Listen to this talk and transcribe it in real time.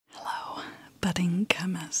budding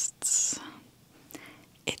chemists.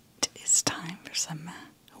 It is time for some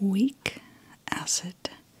weak acid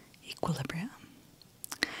equilibrium.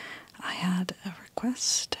 I had a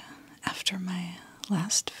request after my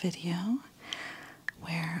last video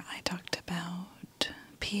where I talked about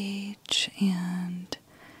pH and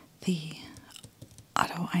the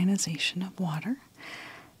autoionization of water,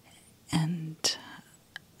 and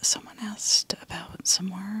someone asked about some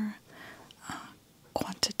more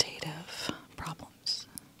quantitative problems.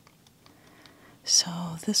 So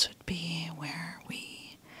this would be where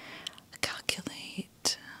we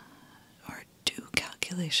calculate or do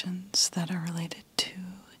calculations that are related to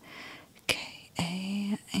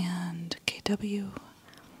Ka and Kw,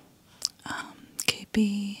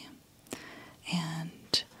 Kb,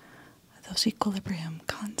 and those equilibrium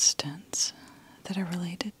constants that are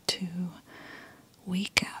related to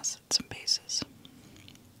weak acids and bases.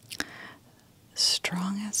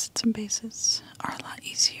 Strong acids and bases are a lot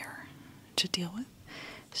easier to deal with,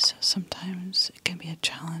 so sometimes it can be a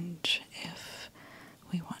challenge if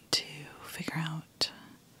we want to figure out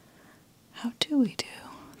how do we do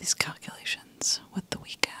these calculations with the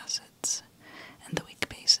weak acids and the weak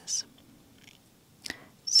bases.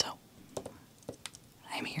 So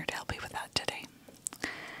I'm here to help you with that today.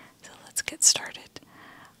 So let's get started.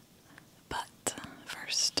 But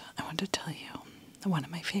first, I want to tell you one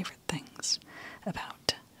of my favorite things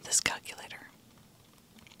about this calculator.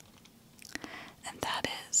 And that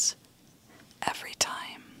is, every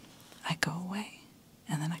time I go away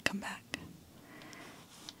and then I come back,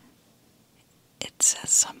 it says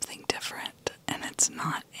something different, and it's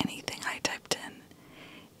not anything I typed in.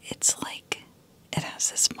 It's like it has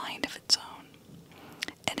this mind of its own,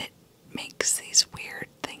 and it makes these weird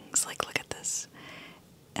things. Like, look at this.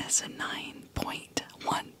 It has a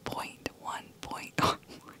 9.1.1.1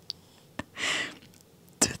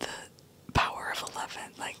 to the power of 11.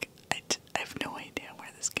 Like, I have no idea where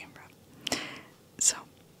this came from. So,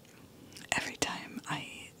 every time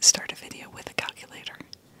I start a video with a calculator,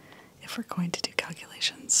 if we're going to do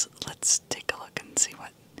calculations, let's take a look and see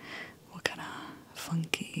what kind of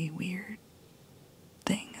funky, weird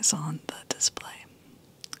thing is on the display.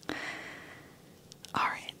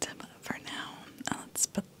 Alright, but for now, let's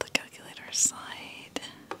put the calculator aside.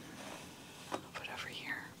 I'll put it over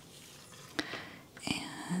here.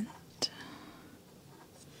 And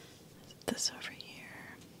this over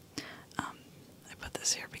here. I put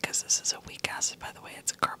this here because this is a weak acid, by the way.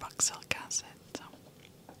 It's a carboxylic acid. So,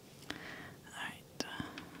 alright.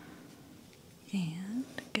 And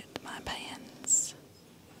get my pens.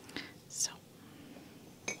 So,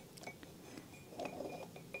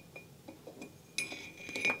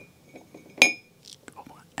 oh,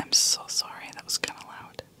 I'm so sorry. That was kind of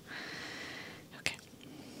loud. Okay.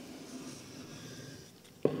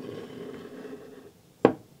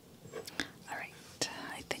 Alright,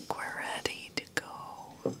 I think we're ready to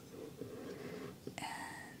go.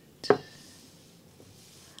 And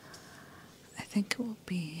I think it will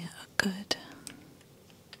be a good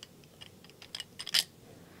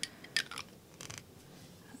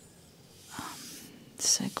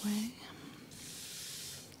segue,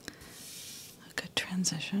 a good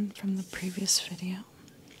transition from the previous video,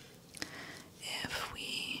 if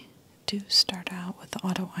we do start out with the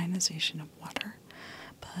autoionization of water,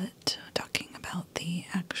 but talking about the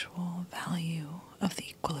actual value of the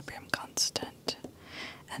equilibrium constant,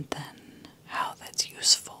 and then how that's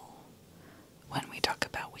useful when we talk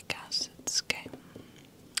about weak acids. Okay.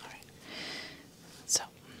 Alright. So,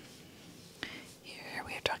 here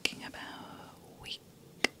we are talking about weak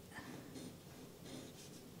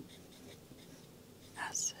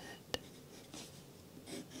acid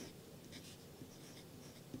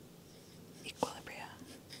equilibria.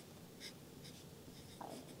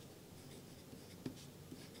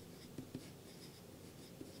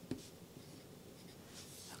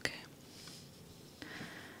 Okay.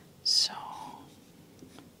 So,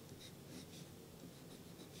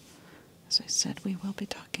 as I said, we will be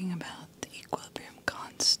talking about the equilibrium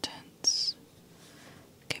constants,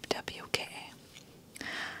 Kw, Ka.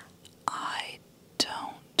 I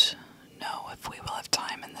don't know if we will have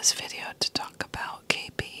time in this video to talk about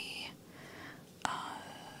Kb,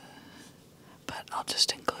 but I'll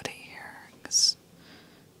just include it here because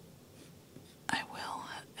I will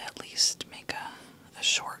at least make a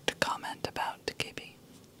short comment about Kb.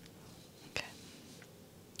 Okay.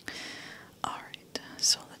 Alright,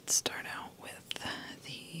 so let's start out with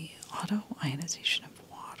the autoionization of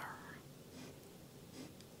water.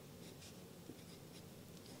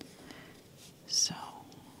 So,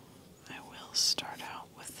 I will start out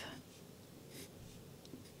with,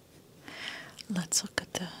 let's look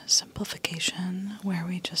at the simplification where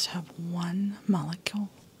we just have one molecule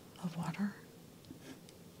of water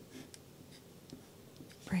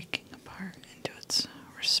breaking apart into its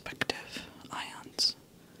respective ions.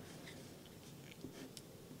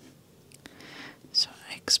 So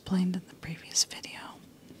I explained in the previous video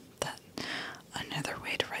that another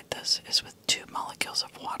way to write this is with two molecules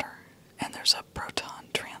of water, and there's a proton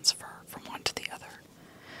transfer from one to the other,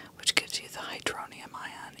 which gives you the hydronium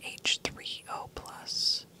ion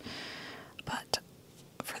H3O+. But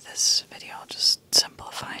for this video, I'll just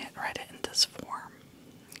simplify it, write it in this form.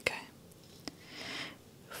 Okay.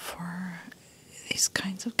 For these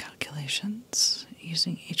kinds of calculations,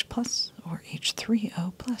 using H plus or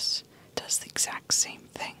H3O plus does the exact same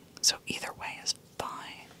thing. So either way is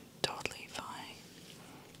fine, totally fine.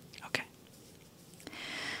 Okay.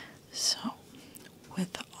 So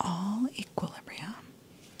with all equilibria,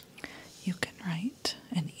 you can write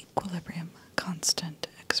an equilibrium constant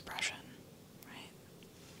expression,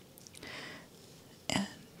 right?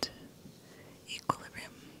 And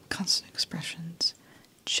equilibrium constant expressions,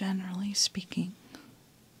 generally speaking,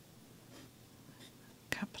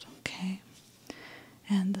 capital K,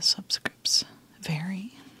 and the subscripts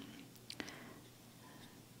vary.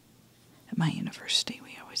 At my university,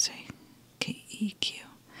 we always say KEQ.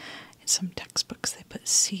 In some textbooks, they put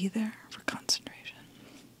C there for concentration.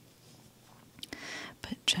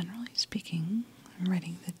 But generally speaking, I'm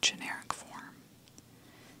writing the generic form.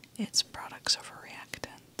 It's products over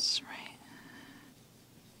reactants, right?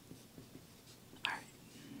 Alright.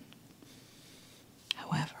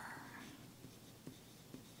 However,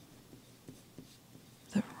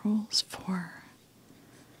 the rules for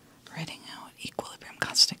writing out equilibrium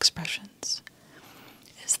constant expressions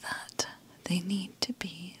is that they need to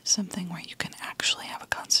be something where you can actually have a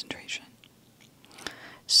concentration.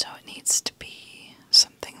 So it needs to be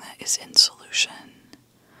something that is in solution.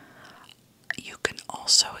 You can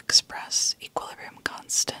also express equilibrium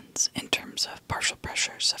constants in terms of partial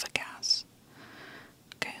pressures of a gas.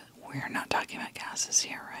 Okay, we're not talking about gases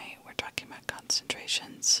here, right? We're talking about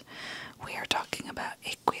concentrations. We are talking about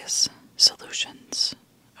aqueous solutions.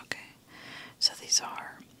 Okay, so these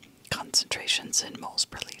are concentrations in moles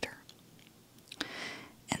per liter.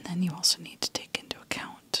 And then you also need to take into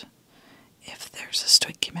account if there's a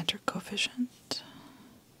stoichiometric coefficient,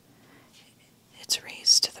 it's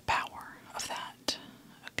raised to the power of that.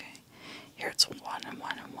 Okay, here it's 1 and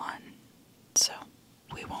 1 and 1, so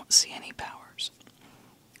we won't see any powers.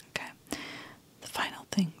 Okay, the final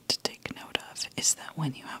thing to take note of is that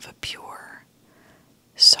when you have a pure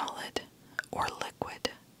solid or liquid,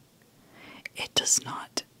 it does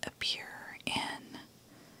not appear in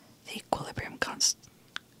the equilibrium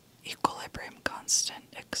constant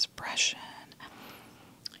expression.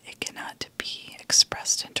 It cannot be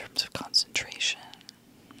expressed in terms of concentration,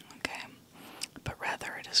 okay, but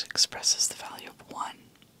rather it is expressed as the value of 1.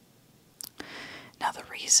 Now the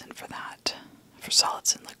reason for that, for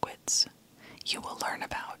solids and liquids, you will learn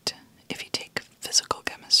about if you take physical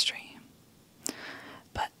chemistry,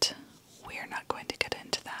 but we are not going to get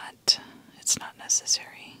into that. It's not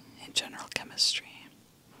necessary in general chemistry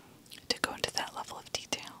to go into that level of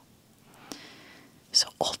detail. So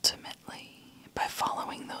ultimately, by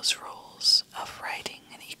following those rules of writing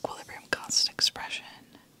an equilibrium constant expression,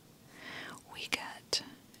 we get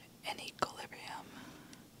an equilibrium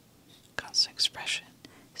constant expression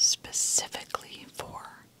specifically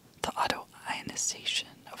for the autoionization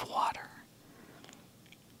of water.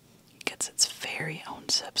 It gets its very own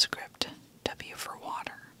subscript, W for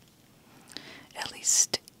water, at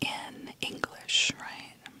least in English,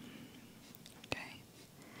 right? Okay.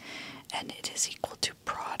 And it is equal to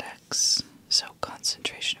products, so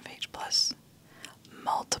concentration of H plus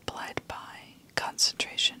multiplied by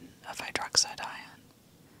concentration of hydroxide ion.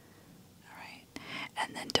 Alright,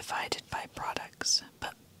 and then divided by products,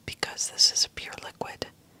 but because this is a pure liquid,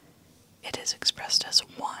 it is expressed as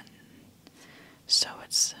 1. So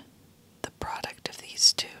it's the product of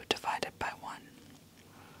these two divided by 1.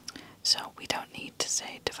 So we don't need to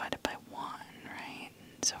say divided by 1, right?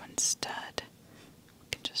 So instead, we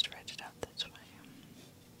can just write it out this way.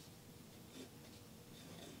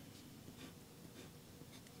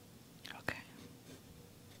 Okay.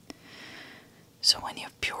 So when you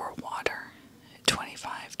have pure water at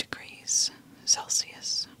 25 degrees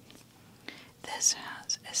Celsius, this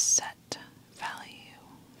has a set value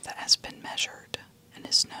that has been measured and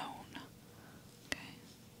is known.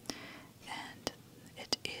 Okay. And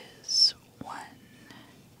it is 1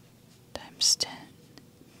 times 10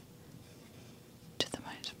 to the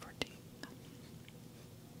minus 14.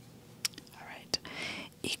 Alright.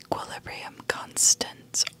 Equilibrium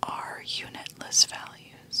constants are unitless values.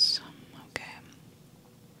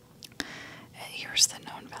 there's the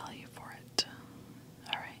known value for it.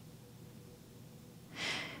 Alright.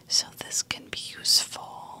 So this can be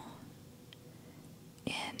useful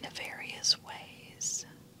in various ways.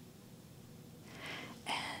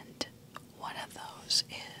 And one of those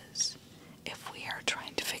is if we are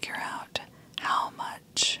trying to figure out how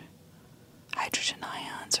much hydrogen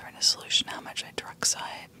ions are in a solution, how much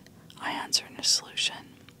hydroxide ions are in a solution.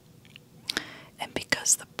 And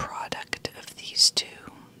because the product of these two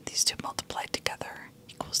multiplied together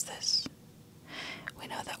equals this, we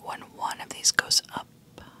know that when one of these goes up,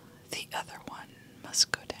 the other one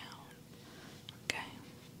must go down. Okay?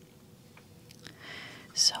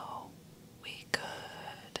 So we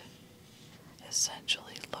could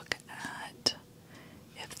essentially look at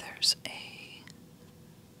if there's a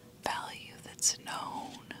value that's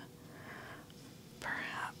known.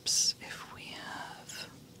 Perhaps if we have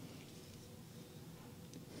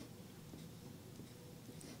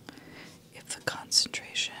the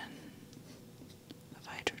concentration of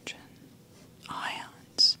hydrogen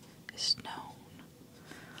ions is known.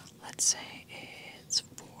 Let's say it's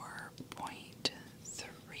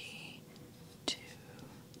 4.32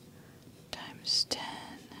 times 10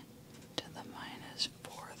 to the minus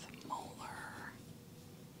 4th molar.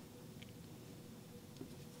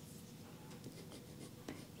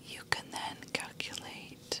 You can then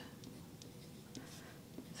calculate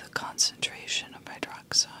the concentration of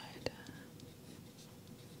hydroxide.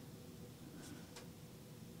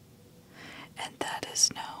 And that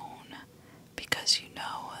is known because you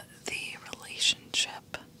know the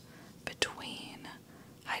relationship between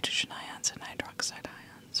hydrogen ions and hydroxide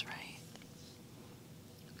ions, right?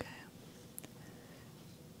 Okay.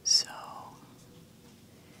 So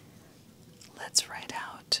let's write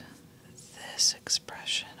out this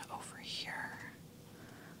expression over here.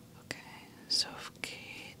 Okay, so if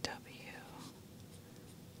Kw,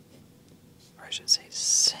 or I should say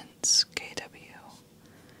since Kw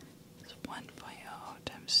is 1.0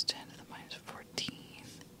 times 10 to the minus 14,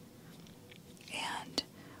 and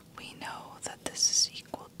we know that this is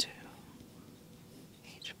equal to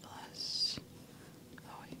H plus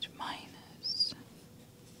OH minus,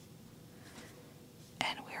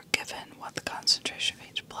 and we are given what the concentration of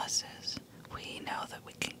H plus is, we know that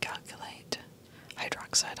we can calculate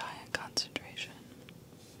hydroxide ion concentration.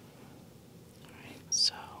 Alright,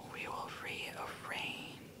 so we will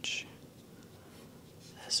rearrange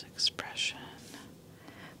this expression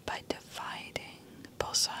by dividing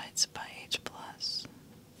both sides by H plus.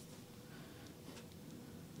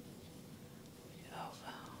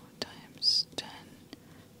 OO times 10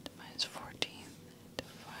 to minus 14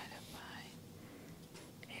 divided by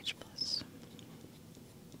H plus.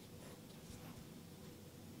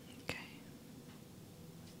 Okay.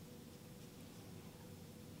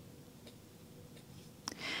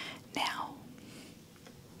 Now,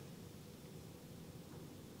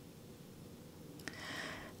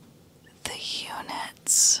 the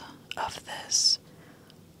units of this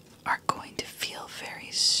are going to feel very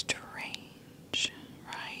strange,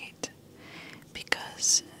 right?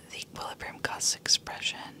 Because the equilibrium cost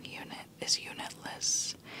expression unit is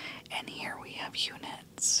unitless, and here we have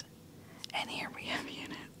units, and here we have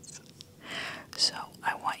units. So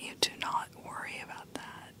I want you to not worry about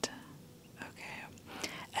that, okay?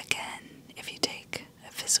 Again, if you take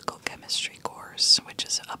a physical chemistry course, which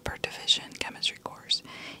is an upper division chemistry course,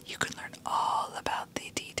 you can learn all about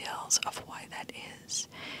the details of why that is.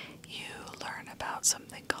 You learn about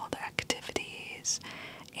something called activities,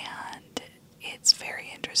 and it's very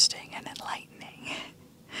interesting and enlightening.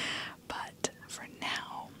 But for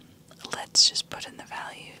now, let's just put in the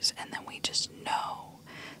values, and then we just know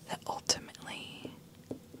that ultimately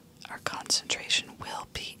our concentration will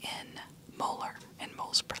be in molar, in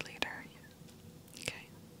moles per liter. Okay.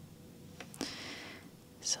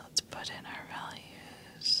 So let's put in our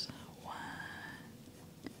values. 1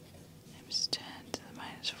 times 10 to the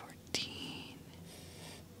minus 14,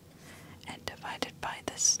 and divided by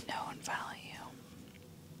this known value.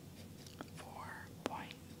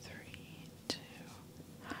 4.32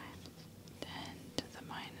 times 10 to the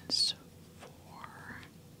minus 4.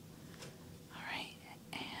 Alright,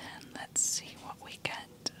 and let's see what we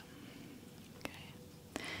get.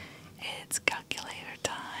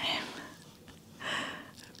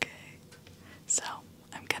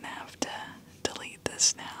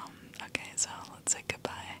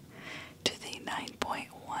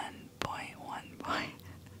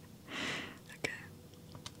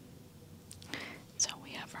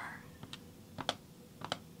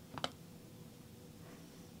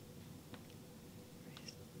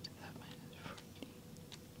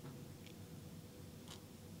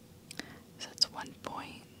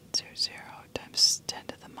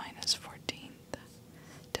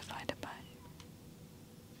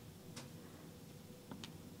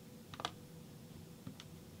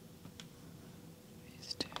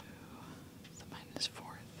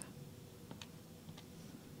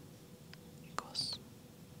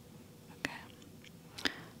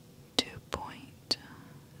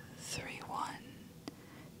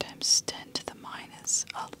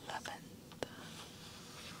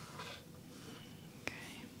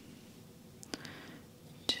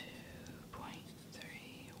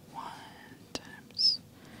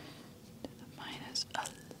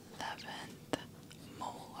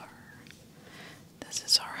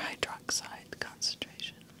 oxide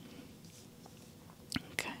concentration.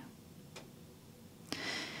 Okay.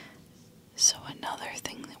 So another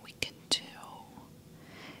thing that we can do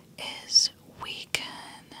is we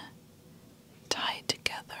can tie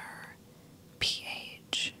together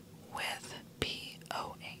pH with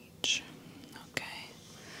pOH. Okay.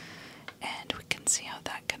 And we can see how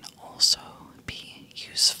that can also be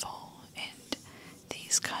useful in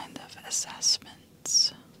these kind of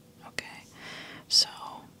assessments. Okay, so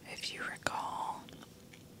if you recall,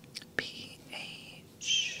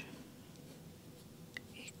 pH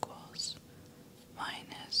equals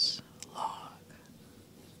minus log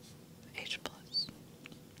H plus.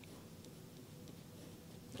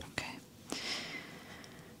 Okay,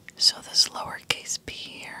 so this lowercase p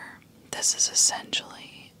here, this is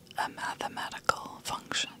essentially a mathematical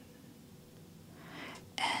function,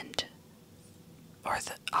 and or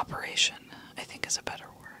the operation, I think, is a better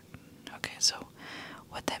word. Okay, so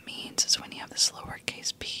what that means is when you have this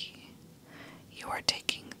lowercase p, you are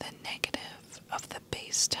taking the negative of the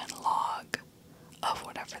base 10 log of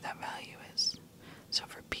whatever that value is. So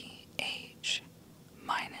for pH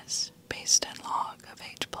minus base 10 log of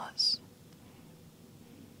H plus.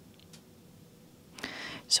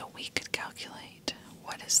 So we could calculate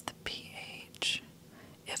what is the pH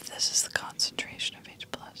if this is the concentration of H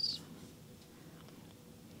plus.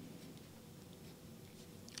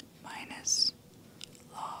 Minus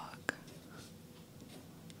log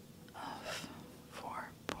of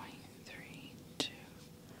 4.32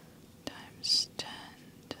 times 10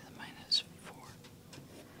 to the minus 4.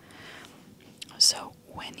 So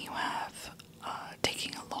when you have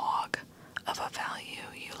taking a log of a value,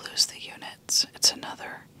 you lose the units. It's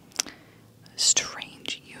another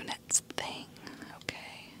strange units thing,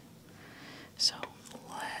 okay? So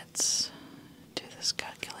let's do this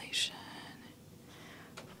calculation.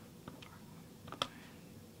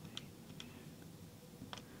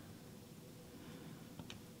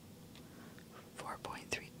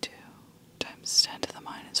 4.32 times 10 to the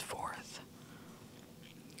minus 4th.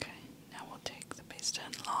 Okay, now we'll take the base 10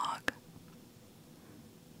 log,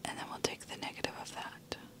 and then we'll take the negative of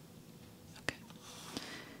that. Okay,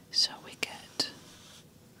 so we get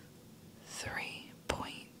 3.365.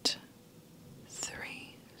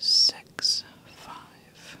 3.365.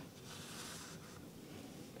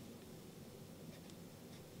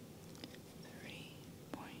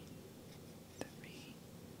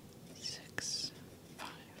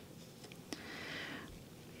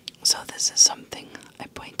 So this is something I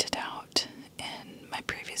pointed out in my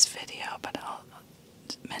previous video, but I'll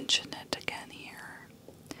mention it again here,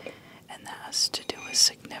 and that has to do with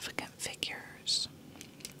significant figures.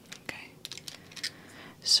 Okay,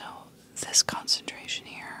 so this concentration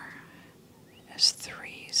here is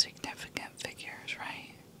 3 significant figures,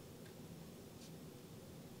 right?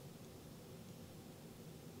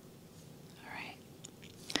 Alright,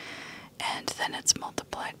 and then it's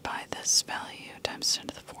multiplied by this value times 10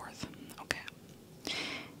 to the 4th. Okay,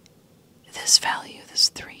 this value, this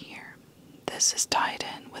 3 here, this is tied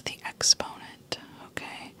in with the exponent.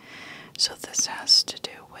 Okay, so this has to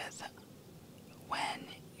do with when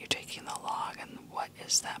you're taking the log and what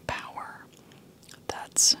is that power.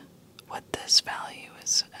 That's what this value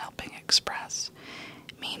is helping express.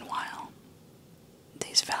 Meanwhile,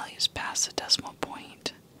 these values pass the decimal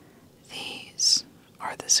point. These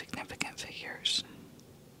are the significant figures.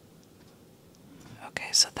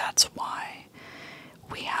 Okay, so that's why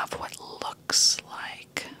we have what looks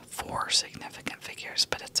like 4 significant figures,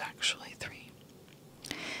 but it's actually 3.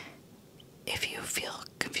 If you feel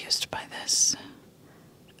confused by this,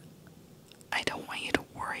 I don't want you to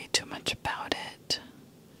worry too much about it,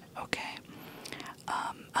 okay?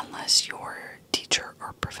 Unless your teacher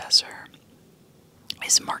or professor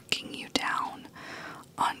is marking you down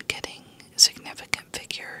on getting significant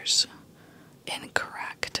figures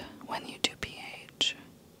incorrect when you do pH.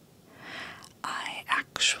 I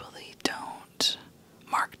actually don't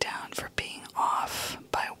mark down for being off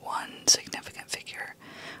by 1 significant figure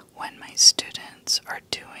when my students are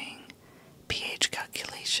doing pH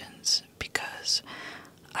calculations, because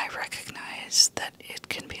I recognize that it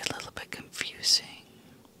can be a little bit confusing.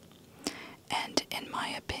 And in my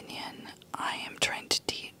opinion, I am trying to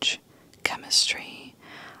teach chemistry.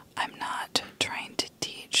 I'm not trying to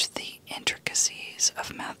teach the intricacies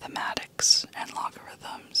of mathematics and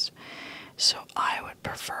logarithms. So I would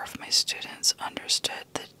prefer if my students understood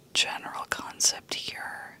the general concept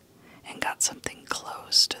here and got something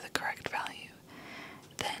close to the correct value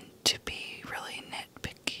than to be really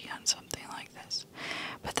nitpicky on something like this.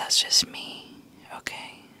 But that's just me,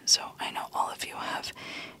 okay? So I know all of you have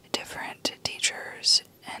different teachers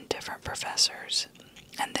and different professors,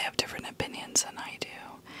 and they have different opinions than I do.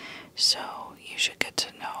 So you should get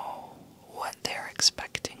to know what they're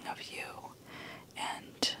expecting of you,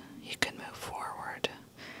 and you can move forward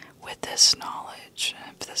with this knowledge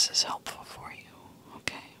if this is helpful for you.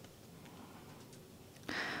 Okay?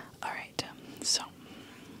 Alright, so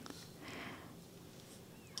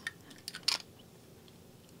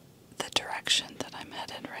the direction that I'm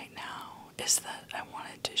headed right now is that I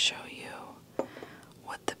wanted to show you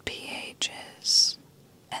what the pH is,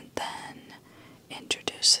 and then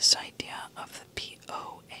introduce this idea of the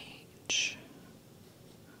pOH,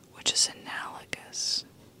 which is analogous,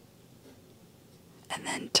 and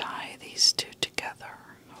then tie these two together,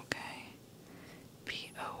 okay?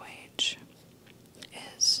 pOH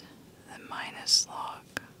is the minus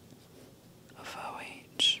log of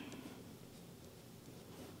OH.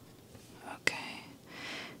 Okay,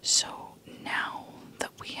 so now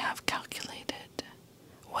that we have calculated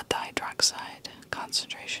what the hydroxide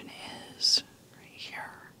concentration is right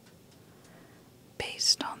here,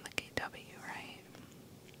 based on the KW, right?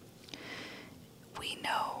 We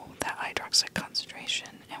know that hydroxide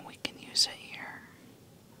concentration, and we can use it here.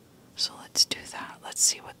 So let's do that. Let's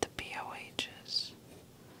see what the pOH is.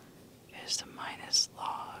 It is the minus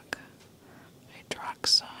log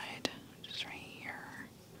hydroxide, which is right here,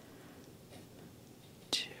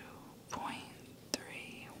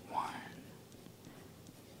 2.31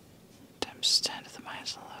 times 10 to the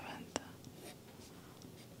minus 11th.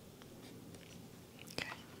 Okay,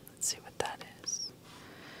 let's see what that is.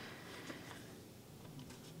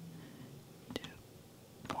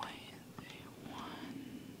 2.31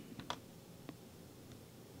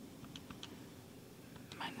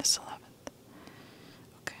 minus 11th.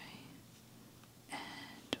 Okay, and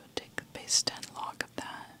we'll take the base 10 log of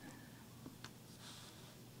that.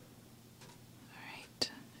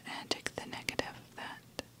 Alright, and take the negative of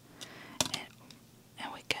that.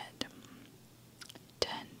 And we get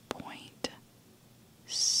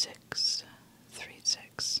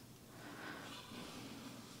 10.636.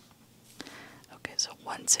 Okay, so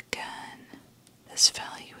once again, this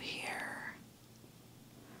value here,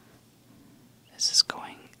 this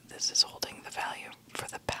is holding the value for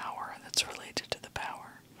the power that's related to the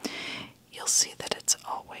power. You'll see that it's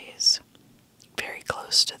always very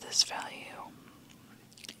close to this value.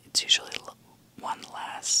 It's usually one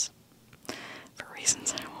less, for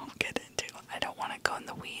reasons I won't get into. I don't want to go in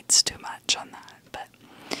the weeds too much on that, but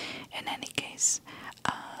in any case,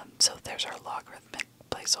 so there's our logarithmic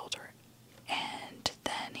placeholder, and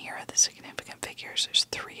then here are the significant figures. There's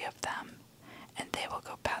 3 of them, and they will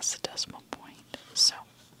go past the decimal point. So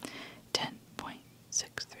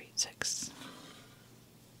 10.636,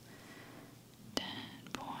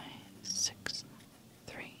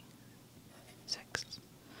 10.636.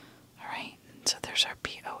 Alright, so there's our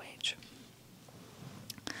pOH.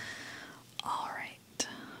 Alright,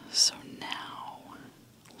 so now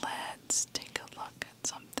let's take a look at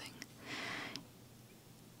something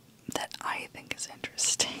that I think is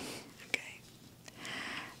interesting, okay?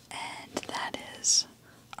 And that is,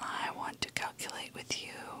 I want to calculate with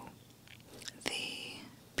you the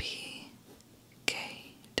pKW.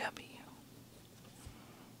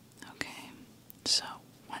 Okay, so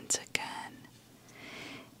once again,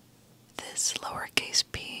 this lowercase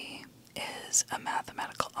p is a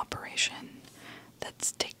mathematical operation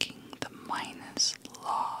that's taking the minus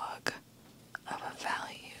log of a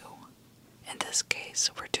value. In this case,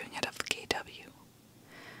 we're doing it of KW,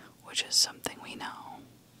 which is something we know.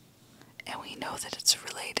 And we know that it's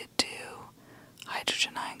related to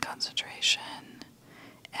hydrogen ion concentration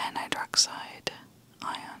and hydroxide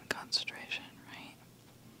ion concentration, right?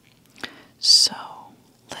 So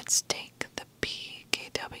let's take the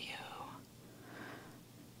pKW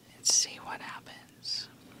and see what happens.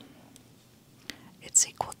 It's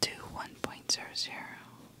equal to 1.00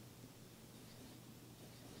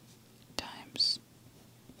 times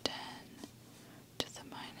 10 to the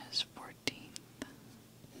minus 14th.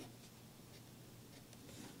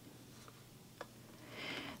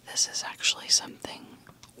 This is actually something,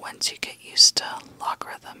 once you get used to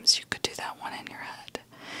logarithms, you could do that one in your head.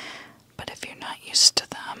 But if you're not used to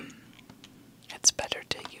them, it's better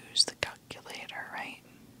to use the calculator, right?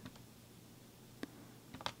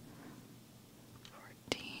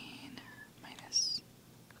 14 minus,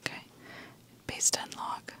 okay, base 10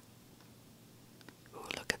 log. Ooh,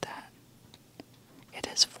 look at that. It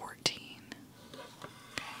is 14.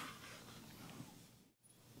 Okay.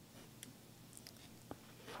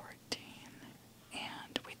 14.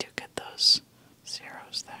 And we do get those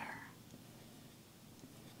zeros there.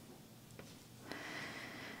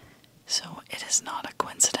 So it is not a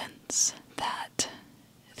coincidence that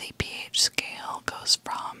the pH scale goes goes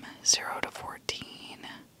from 0 to 14.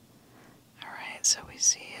 Alright, so we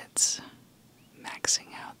see it's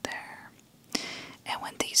maxing out there. And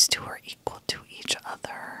when these two are equal to each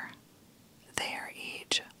other, they are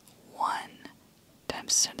each 1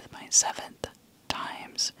 times 10 to the minus 7th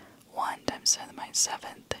times 1 times 10 to the minus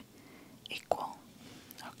 7th equal.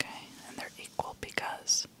 Okay, and they're equal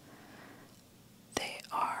because they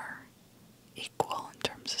are equal in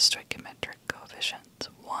terms of stoichiometric coefficients,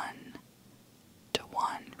 1 to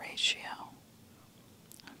 1 ratio.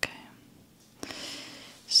 Okay,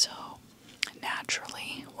 so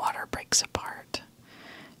naturally water breaks apart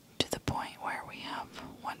to the point where we have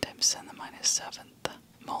 1 times 10 to the minus 7th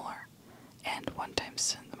molar and 1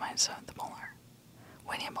 times 10 to the minus 7th molar.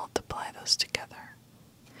 When you multiply those together,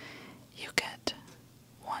 you get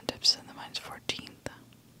 1 times 10 to the minus 14th.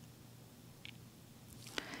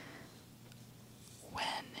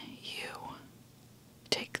 When you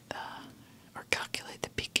take or calculate the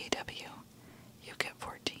pKw, you get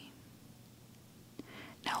 14.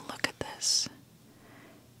 Now look at this.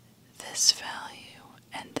 This value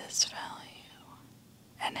and this value,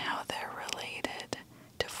 and how they're related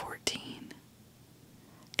to 14.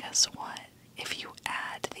 Guess what? If you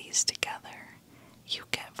add these together, you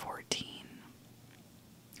get 14.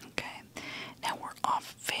 Okay, now we're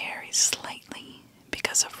off very slightly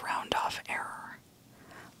because of round off error,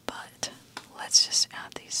 but let's just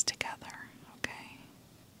add these together, okay?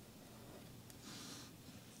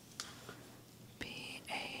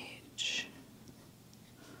 pH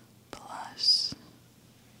plus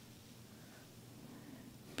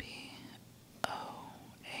pOH,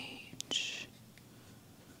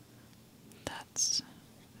 that's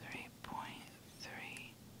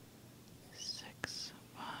 3.365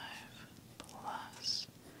 plus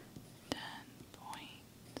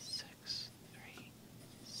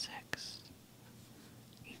 10.636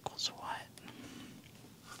 equals what?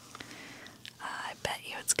 I bet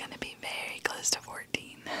you it's going to be very close to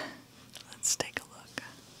 14. Let's take a look.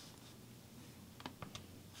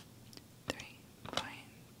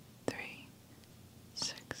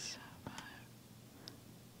 3.365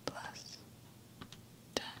 plus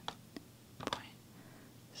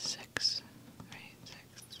 10.636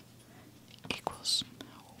 equals,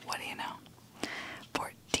 what do you know?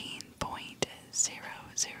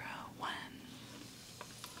 14.001.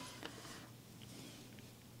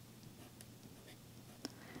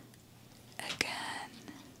 Again,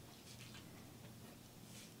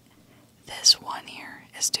 this one here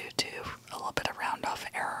is due to a little bit of round off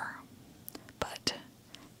error, but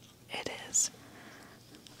it is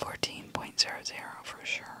 14.00 for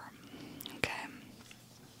sure. Okay.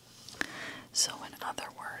 So in other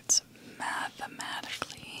words,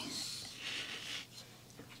 mathematically,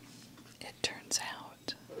 it turns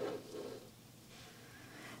out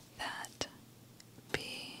that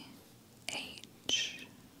pH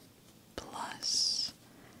plus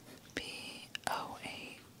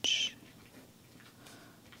pOH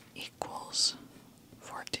equals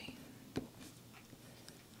 14.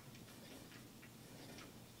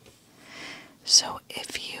 So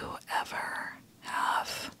if you ever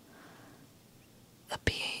have a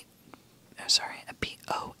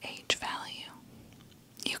pOH value,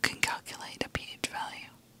 you can calculate a pH value,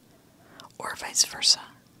 or vice versa.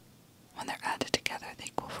 When they're added together, they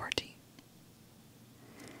equal 14.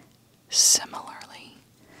 Similarly,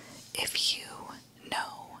 if you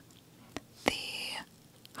know the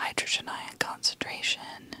hydrogen ion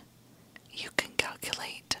concentration, you can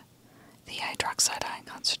calculate the hydroxide ion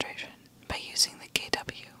concentration by using the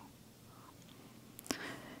Kw.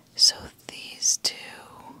 So these two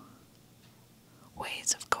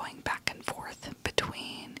ways of going back and forth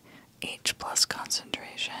between H plus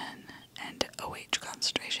concentration and OH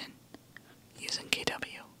concentration using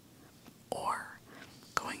Kw, or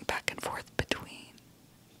going back and forth between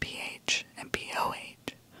pH and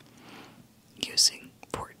pOH using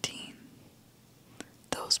 14,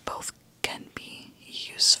 those both can be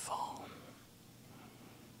useful.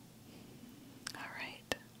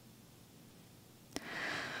 Alright.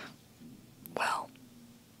 Well,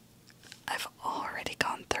 I've already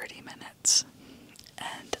gone 30 minutes,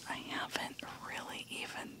 and I haven't really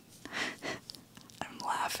even, I'm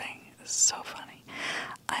laughing, this is so funny,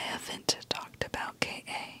 I haven't talked about Ka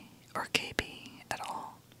or Kb at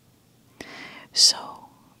all. So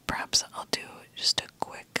perhaps I'll do just a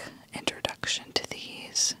quick introduction to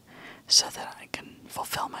these so that I can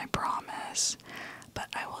fulfill my promise, but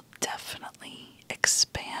I will definitely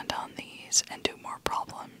expand on these and do more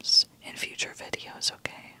problems in future videos,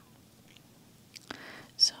 okay?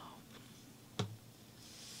 So,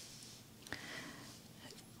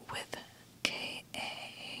 with Ka,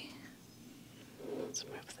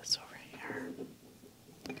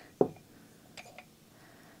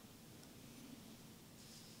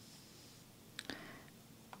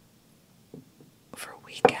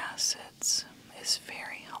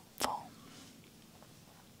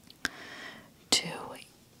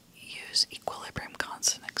 use equilibrium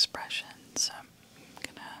constant expressions. I'm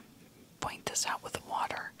going to point this out with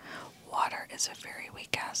water. Water is a very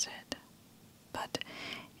weak acid, but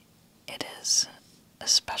it is a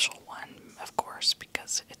special one, of course,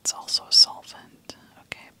 because it's also a solvent,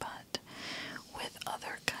 okay? But with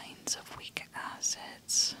other kinds of weak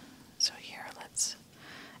acids, so here let's,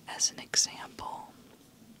 as an example,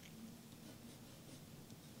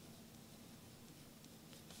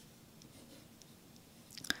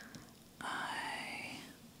 I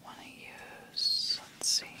want to use, let's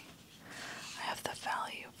see, I have the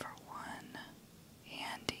value for one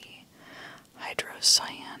handy,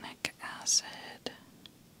 hydrocyanic acid,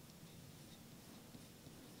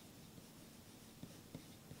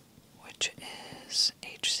 which is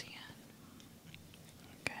HCN.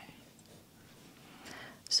 Okay,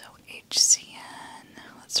 so HCN,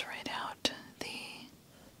 let's write out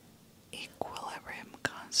the equilibrium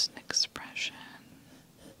constant expression.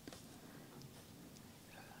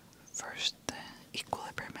 First, the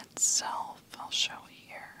equilibrium itself, I'll show here,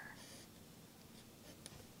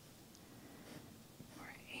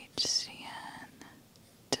 where HCN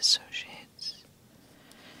dissociates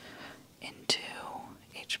into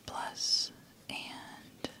H plus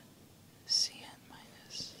and CN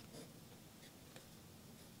minus.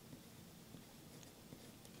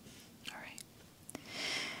 Alright,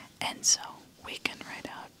 and so we can write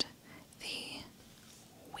out the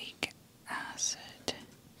weak acid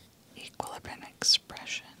equilibrium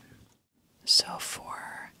expression. So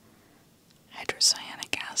for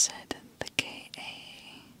hydrocyanic acid, the Ka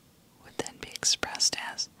would then be expressed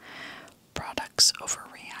as products over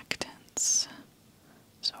reactants.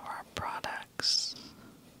 So our products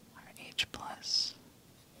are H plus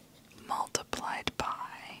multiplied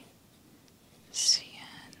by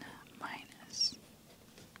Cn minus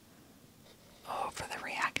over the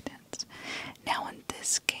reactants. Now in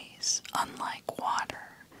this case, unlike water,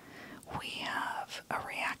 we have a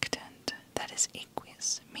reactant that is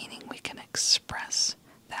aqueous, meaning we can express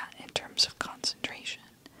that in terms of concentration.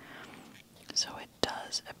 So it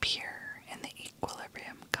does appear in the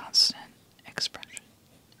equilibrium constant expression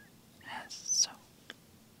as so.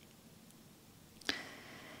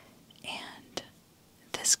 And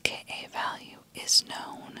this Ka value is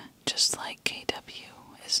known just like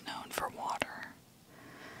Kw is known for water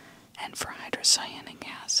and for hydrocyanic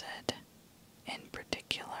acid in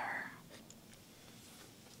particular.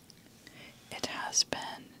 It has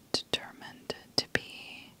been determined to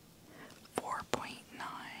be 4.9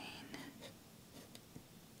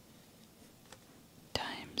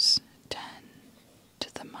 times 10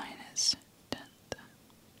 to the minus 10th.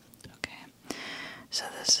 Okay, so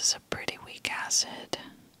this is a pretty weak acid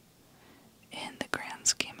in the grand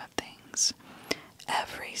scheme of things.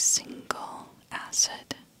 Every single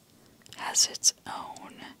acid has its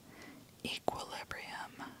own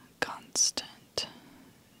equilibrium constant,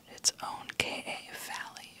 its own Ka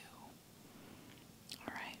value.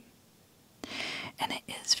 Alright. And it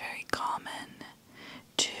is very common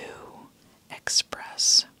to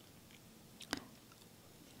express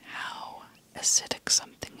how acidic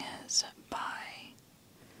something is by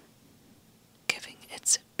giving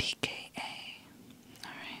its pKa.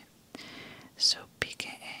 Alright. So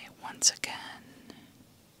pKa, once again,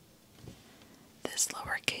 this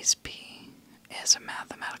lowercase p is a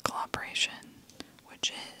mathematical operation,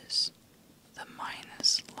 which is the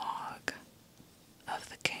minus log of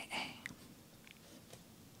the Ka.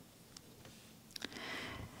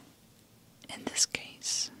 In this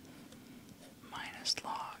case, minus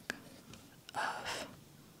log of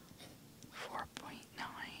 4.9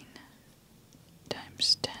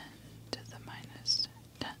 times 10 to the minus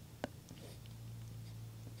 10th.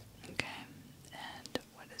 Okay, and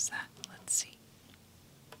what is that? Let's see.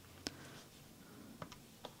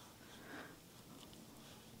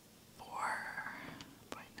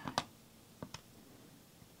 4.9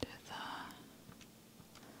 to the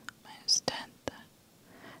minus 10th,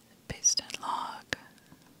 base 10 log,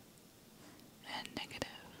 and negative.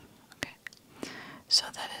 Okay, so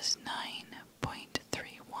that is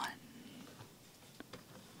 9.31.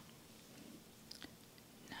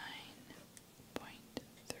 9.31.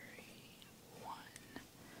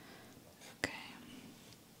 Okay.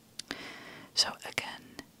 So again,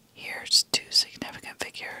 here's two significant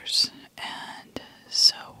figures, and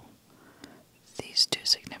so these two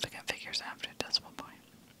significant figures after decimal point.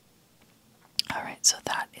 Alright, so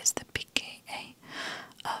that is the pKa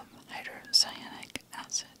of hydrocyanic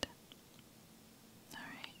acid.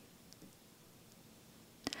 Alright.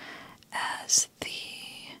 As the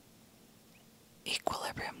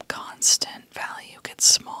equilibrium constant value gets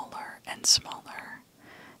smaller and smaller,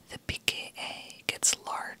 the pKa gets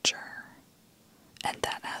larger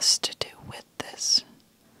has to do with this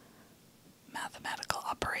mathematical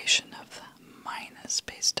operation of the minus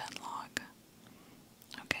base 10 log.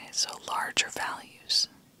 Okay, so larger values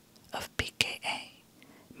of pKa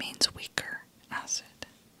means weaker acid.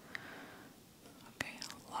 Okay,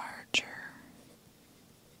 larger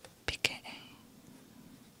pKa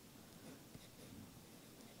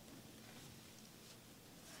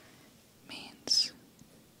means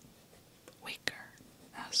weaker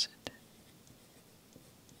acid.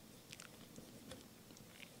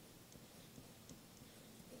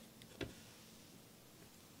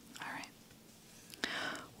 Alright.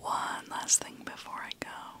 One last thing before I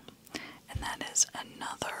go, and that is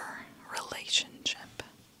another relationship.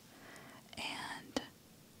 And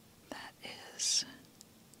that is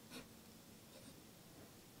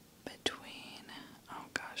between, oh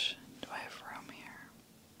gosh, do I have room here?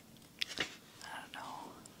 I don't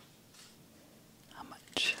know how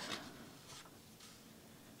much.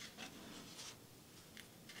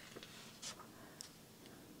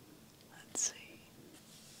 Let's see.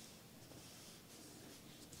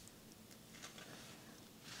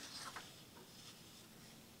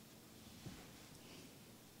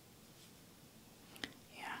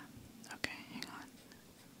 Yeah, okay, hang on.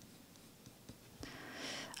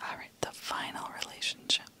 Alright, the final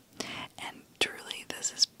relationship. And truly,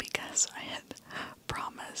 this is because I had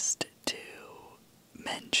promised to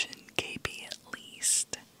mention KB at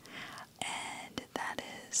least. And that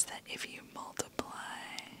is that if you multiply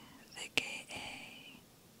the Ka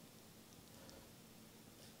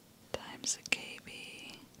times the KB,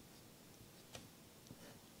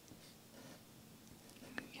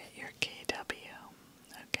 you get your KW,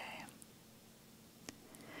 okay?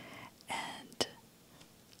 And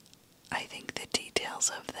I think the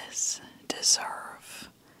details of this deserve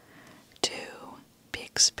to be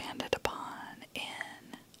expanded upon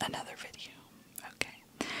in another video, okay?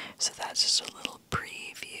 So that's just a little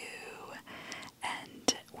preview,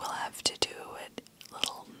 and we'll have to do a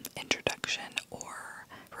little introduction or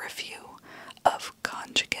review of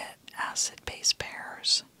conjugate acid-base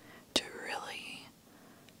pairs to really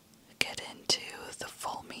get into the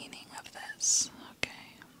full meaning of this, okay?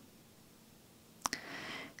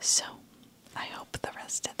 So, I hope the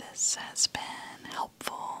rest of this has been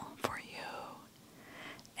helpful for you,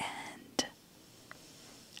 and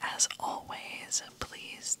as always,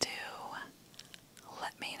 please do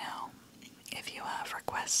let me know if you have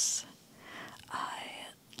requests. I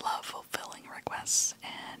love fulfilling requests,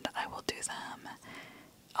 and I will do them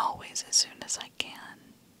always as soon as I can.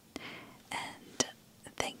 And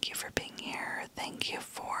thank you for being here. Thank you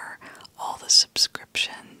for all the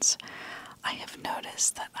subscriptions. I have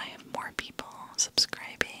noticed that I have more people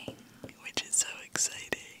subscribing, which is so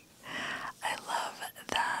exciting. I love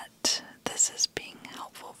that this is being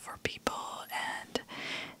helpful for people and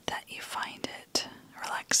that you find it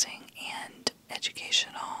relaxing and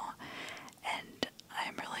educational, and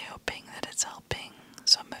I'm really hoping that it's helping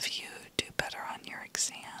some of you do better on your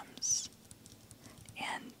exams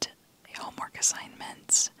and homework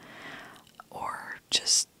assignments, or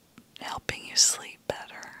just helping you sleep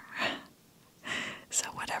better. So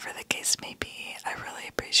whatever the case may